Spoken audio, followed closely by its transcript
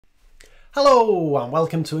Hello and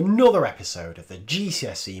welcome to another episode of the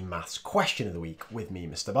GCSE Maths Question of the Week with me,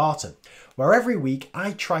 Mr. Barton, where every week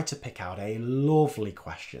I try to pick out a lovely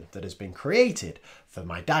question that has been created for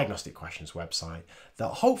my Diagnostic Questions website that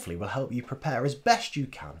hopefully will help you prepare as best you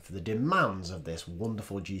can for the demands of this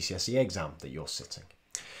wonderful GCSE exam that you're sitting.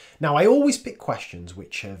 Now, I always pick questions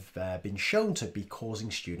which have been shown to be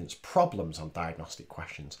causing students problems on diagnostic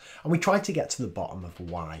questions, and we try to get to the bottom of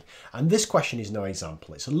why. And this question is no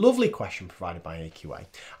example. It's a lovely question provided by AQA,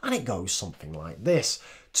 and it goes something like this.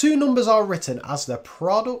 Two numbers are written as the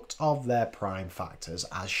product of their prime factors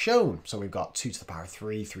as shown. So we've got 2 to the power of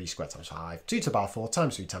 3, 3 squared times 5, 2 to the power of 4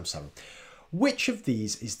 times 3 times 7. Which of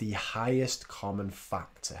these is the highest common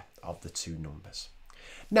factor of the two numbers?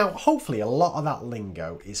 Now, hopefully a lot of that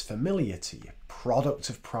lingo is familiar to you. Product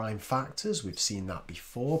of prime factors, we've seen that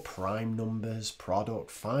before. Prime numbers, product,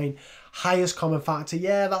 fine. Highest common factor,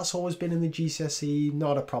 yeah, that's always been in the GCSE,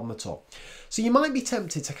 not a problem at all. So you might be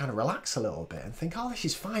tempted to kind of relax a little bit and think, oh, this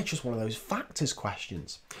is fine, it's just one of those factors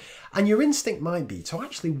questions. And your instinct might be to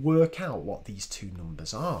actually work out what these two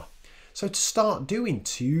numbers are. So to start doing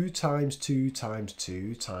 2 times 2 times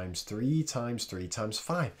 2 times 3 times 3 times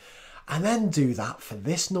 5. And then do that for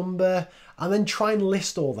this number, and then try and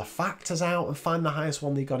list all the factors out and find the highest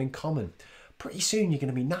one they got in common. Pretty soon you're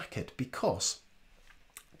going to be knackered because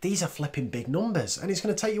these are flipping big numbers and it's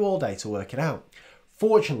going to take you all day to work it out.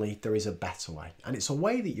 Fortunately, there is a better way, and it's a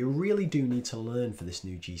way that you really do need to learn for this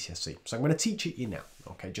new GCSE. So I'm going to teach it you now,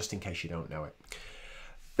 okay, just in case you don't know it.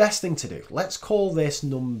 Best thing to do, let's call this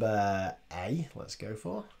number A, let's go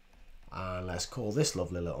for, and let's call this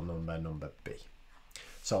lovely little number B.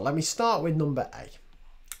 So let me start with number A.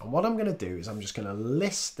 And what I'm going to do is I'm just going to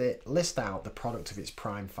list out the product of its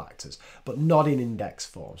prime factors, but not in index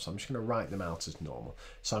form. So I'm just going to write them out as normal.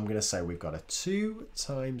 So I'm going to say we've got a 2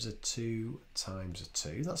 times a 2 times a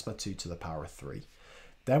 2. That's my 2 to the power of 3.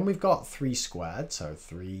 Then we've got 3 squared, so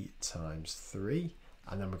 3 times 3.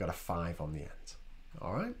 And then we've got a 5 on the end.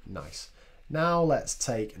 All right, nice. Now let's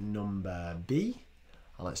take number B.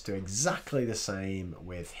 And let's do exactly the same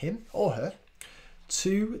with him or her.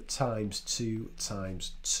 2 times 2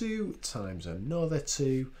 times 2 times another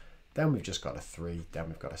 2, then we've just got a 3, then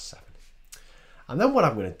we've got a 7. And then what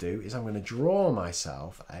I'm going to do is I'm going to draw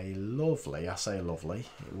myself a lovely, I say lovely,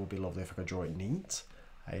 it would be lovely if I could draw it neat,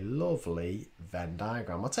 a lovely Venn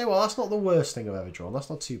diagram. I'll tell you what, that's not the worst thing I've ever drawn, that's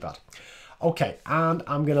not too bad. Okay, and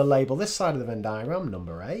I'm going to label this side of the Venn diagram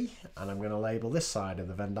number A, and I'm going to label this side of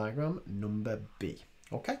the Venn diagram number B.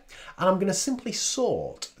 Okay, and I'm going to simply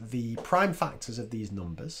sort the prime factors of these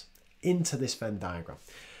numbers into this Venn diagram.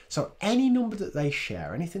 So any number that they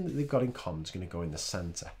share, anything that they've got in common is going to go in the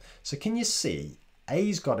centre. So can you see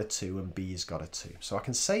A's got a 2 and B's got a 2. So I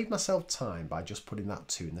can save myself time by just putting that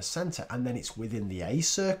 2 in the centre, and then it's within the A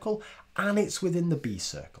circle and it's within the B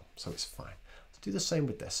circle. So it's fine. Let's do the same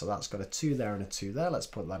with this. So that's got a 2 there and a 2 there. Let's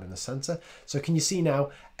put that in the centre. So can you see now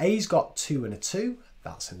A's got 2 and a 2.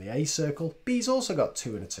 That's in the A circle. B's also got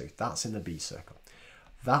 2 and a 2. That's in the B circle.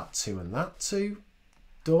 That 2 and that 2.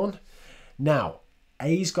 Done. Now,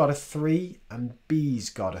 A's got a 3 and B's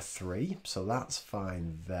got a 3. So that's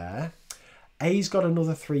fine there. A's got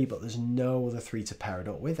another 3, but there's no other 3 to pair it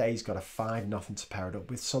up with. A's got a 5, nothing to pair it up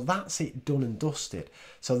with. So that's it done and dusted.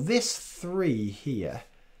 So this 3 here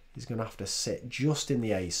is going to have to sit just in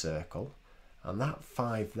the A circle. And that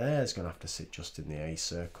 5 there is going to have to sit just in the A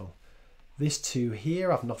circle. This 2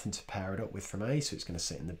 here, I've nothing to pair it up with from A, so it's going to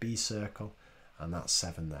sit in the B circle, and that's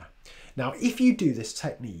 7 there. Now, if you do this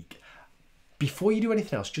technique, before you do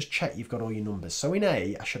anything else, just check you've got all your numbers. So in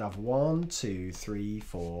A, I should have 1, 2, 3,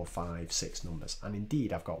 4, 5, 6 numbers. And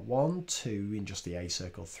indeed, I've got 1, 2 in just the A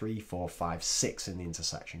circle, 3, 4, 5, 6 in the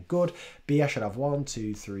intersection. Good. B, I should have 1,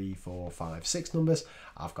 2, 3, 4, 5, 6 numbers.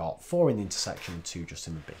 I've got 4 in the intersection and 2 just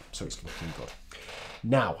in the B. So it's looking good.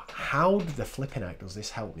 Now, how the flipping heck does this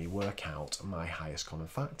help me work out my highest common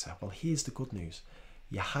factor? Well, here's the good news.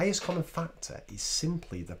 Your highest common factor is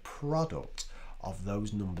simply the product of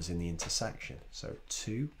those numbers in the intersection. So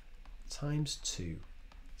 2 times 2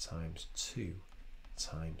 times 2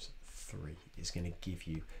 times 3 is going to give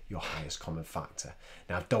you your highest common factor.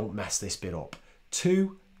 Now, don't mess this bit up.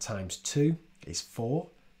 2 times 2 is 4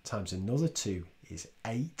 times another 2 is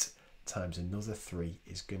 8 times another 3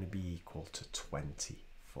 is going to be equal to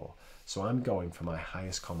 24. So I'm going for my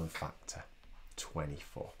highest common factor,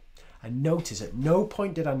 24. And notice at no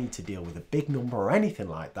point did I need to deal with a big number or anything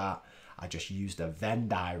like that. I just used a Venn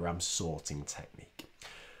diagram sorting technique.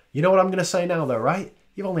 You know what I'm going to say now though, right?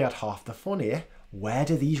 You've only had half the fun here. Where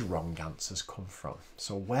do these wrong answers come from?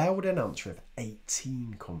 So where would an answer of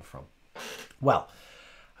 18 come from? Well,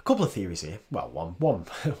 A couple of theories here. Well,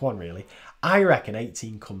 one really. I reckon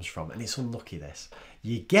 18 comes from, and it's unlucky this,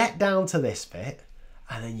 you get down to this bit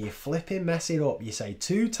and then you flipping mess it up. You say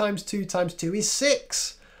 2 times 2 times 2 is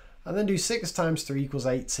 6. And then do 6 times 3 equals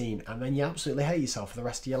 18. And then you absolutely hate yourself for the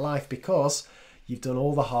rest of your life because you've done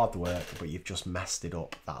all the hard work, but you've just messed it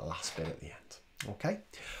up, that last bit at the end. Okay?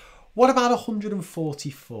 What about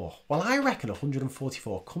 144? Well, I reckon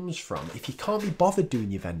 144 comes from if you can't be bothered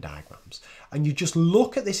doing your Venn diagrams and you just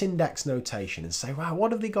look at this index notation and say, wow,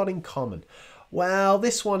 what have they got in common? Well,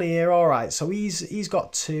 this one here, all right, so he's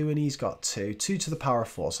got 2 and he's got 2 to the power of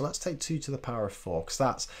 4. So let's take 2 to the power of 4 because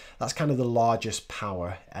that's kind of the largest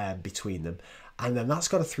power between them. And then that's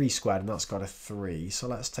got a 3 squared and that's got a 3. So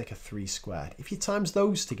let's take a 3 squared. If you times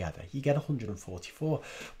those together, you get 144.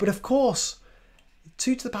 But of course,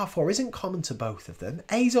 2 to the power 4 isn't common to both of them.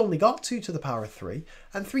 A's only got 2 to the power 3,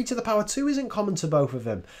 and 3 to the power 2 isn't common to both of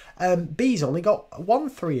them. B's only got 1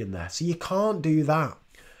 3 in there, so you can't do that.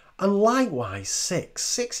 And likewise, 6.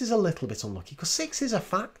 6 is a little bit unlucky because 6 is a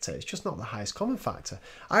factor. It's just not the highest common factor.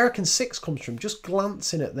 I reckon 6 comes from just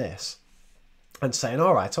glancing at this and saying,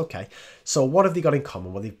 all right, okay, so what have they got in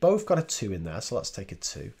common? Well, they've both got a 2 in there, so let's take a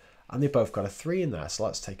 2. And they've both got a 3 in there, so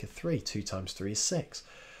let's take a 3. 2 times 3 is 6.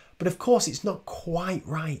 But of course, it's not quite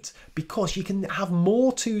right because you can have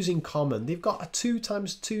more 2's in common. They've got a 2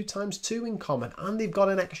 times 2 times 2 in common, and they've got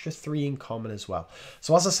an extra 3 in common as well.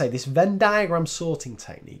 So as I say, this Venn diagram sorting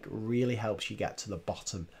technique really helps you get to the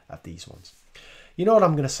bottom of these ones. You know what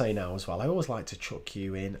I'm going to say now as well? I always like to chuck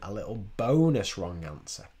you in a little bonus wrong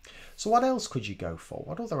answer. So what else could you go for?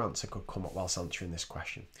 What other answer could come up whilst answering this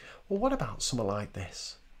question? Well, what about something like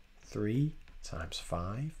this? 3 times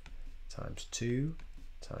 5 times 2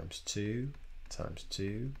 times 2 times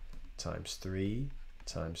 2 times 3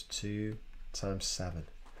 times 2 times 7.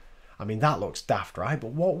 I mean, that looks daft, right?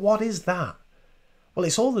 But what is that? Well,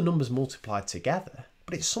 it's all the numbers multiplied together,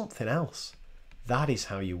 but it's something else. That is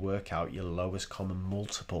how you work out your lowest common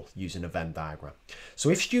multiple using a Venn diagram. So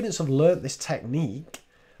if students have learnt this technique,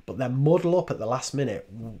 but then muddle up at the last minute,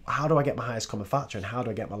 how do I get my highest common factor and how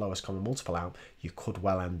do I get my lowest common multiple out? You could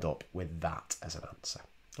well end up with that as an answer.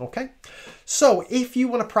 Okay, so if you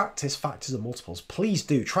want to practice factors and multiples, please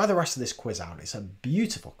do try the rest of this quiz out. It's a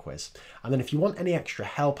beautiful quiz. And then if you want any extra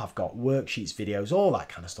help, I've got worksheets, videos, all that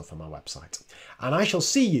kind of stuff on my website. And I shall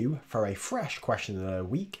see you for a fresh question of the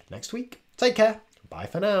week next week. Take care. Bye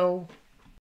for now.